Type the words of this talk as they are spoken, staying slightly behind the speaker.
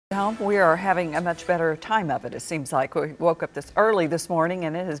Well, we are having a much better time of it, it seems like. We woke up this early this morning,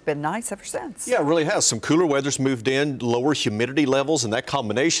 and it has been nice ever since. Yeah, it really has. Some cooler weather's moved in, lower humidity levels, and that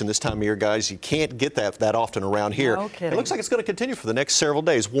combination this time of year, guys, you can't get that often around here. No kidding. It looks like it's going to continue for the next several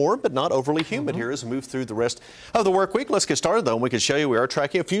days. Warm, but not overly humid here as we move through the rest of the work week. Let's get started, though, and we can show you we are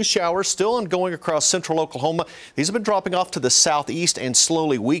tracking a few showers still ongoing across central Oklahoma. These have been dropping off to the southeast and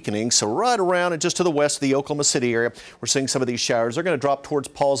slowly weakening, so right around and just to the west of the Oklahoma City area, we're seeing some of these showers. They're going to drop towards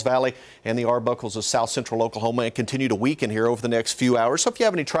Pauls Valley and the Arbuckles of south central Oklahoma and continue to weaken here over the next few hours. So if you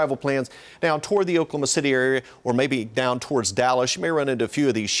have any travel plans down toward the Oklahoma City area or maybe down towards Dallas, you may run into a few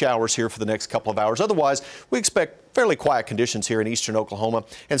of these showers here for the next couple of hours. Otherwise, we expect fairly quiet conditions here in eastern Oklahoma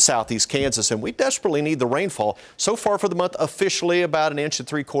and southeast Kansas, and we desperately need the rainfall. So far for the month, officially about 1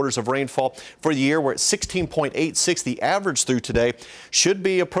 3/4 inches of rainfall. For the year, we're at 16.86. The average through today should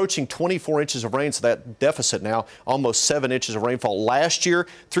be approaching 24 inches of rain, so that deficit now almost 7 inches of rainfall. Last year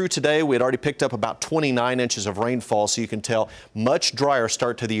through today, we had already picked up about 29 inches of rainfall, so you can tell much drier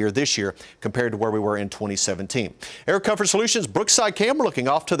start to the year this year compared to where we were in 2017. Air Comfort Solutions, Brookside Camera looking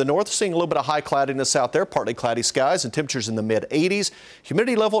off to the north, seeing a little bit of high cloudiness out there, partly cloudy skies and temperatures in the mid-80s.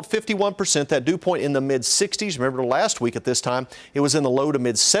 Humidity level at 51%, that dew point in the mid-60s. Remember last week at this time, it was in the low to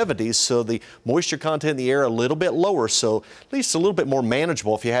mid-70s, so the moisture content in the air a little bit lower, so at least a little bit more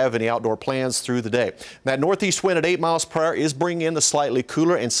manageable if you have any outdoor plans through the day. That northeast wind at 8 miles per hour is bringing in the slightly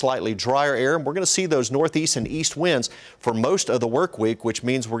cooler and slightly drier air, and we're going to see those northeast and east winds for most of the work week, which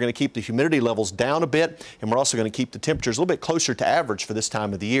means we're going to keep the humidity levels down a bit, and we're also going to keep the temperatures a little bit closer to average for this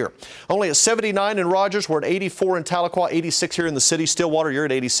time of the year. Only at 79 in Rogers, we're at 84 in Tahlequah, 86 here in the city. Stillwater, you're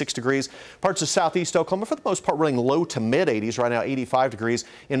at 86 degrees. Parts of southeast Oklahoma, for the most part, running low to mid 80s right now, 85 degrees.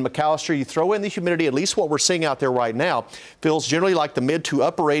 In McAllister, you throw in the humidity, at least what we're seeing out there right now, feels generally like the mid to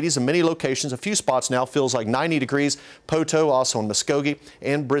upper 80s in many locations. A few spots now feels like 90 degrees. Poto, also in Muskogee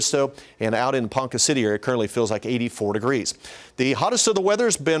and Bristow, and out in the Ponca City area currently feels like 84 degrees. The hottest of the weather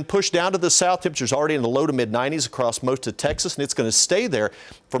has been pushed down to the south. Temperatures already in the low to mid 90s across most of Texas, and it's going to stay there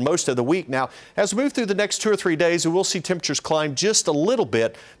for most of the week. Now, as we move through the next 2 or 3 days, we will see temperatures climb just a little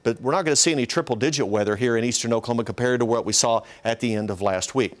bit, but we're not going to see any triple-digit weather here in eastern Oklahoma compared to what we saw at the end of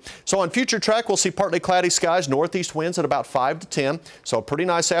last week. So on future track, we'll see partly cloudy skies, northeast winds at about 5 to 10. So a pretty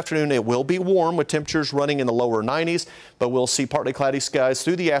nice afternoon. It will be warm with temperatures running in the lower 90s, but we'll see partly cloudy skies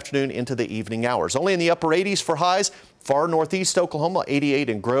through the afternoon into the evening hours. Only in the upper 80s for highs. Far northeast Oklahoma, 88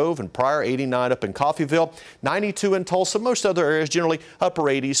 in Grove and Pryor, 89 up in Coffeyville, 92 in Tulsa. Most other areas generally upper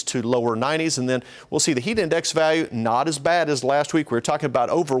 80s to lower 90s. And then we'll see the heat index value not as bad as last week. We were talking about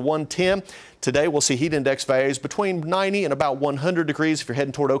over 110. Today we'll see heat index values between 90 and about 100 degrees. If you're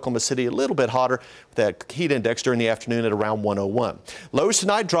heading toward Oklahoma City, a little bit hotter with that heat index during the afternoon at around 101. Lows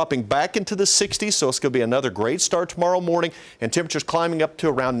tonight dropping back into the 60s, so it's going to be another great start tomorrow morning, and temperatures climbing up to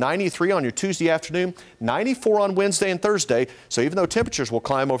around 93 on your Tuesday afternoon, 94 on Wednesday and Thursday. So even though temperatures will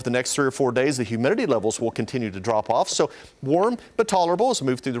climb over the next 3 or 4 days, the humidity levels will continue to drop off. So warm but tolerable as we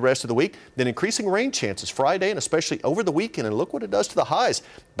move through the rest of the week. Then increasing rain chances Friday and especially over the weekend, and look what it does to the highs,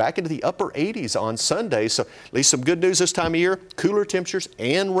 back into the upper 80s on Sunday. So at least some good news this time of year, cooler temperatures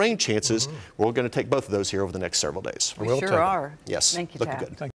and rain chances. We're going to take both of those here over the next several days. We sure are. Yes. Thank you, looking Pat. good.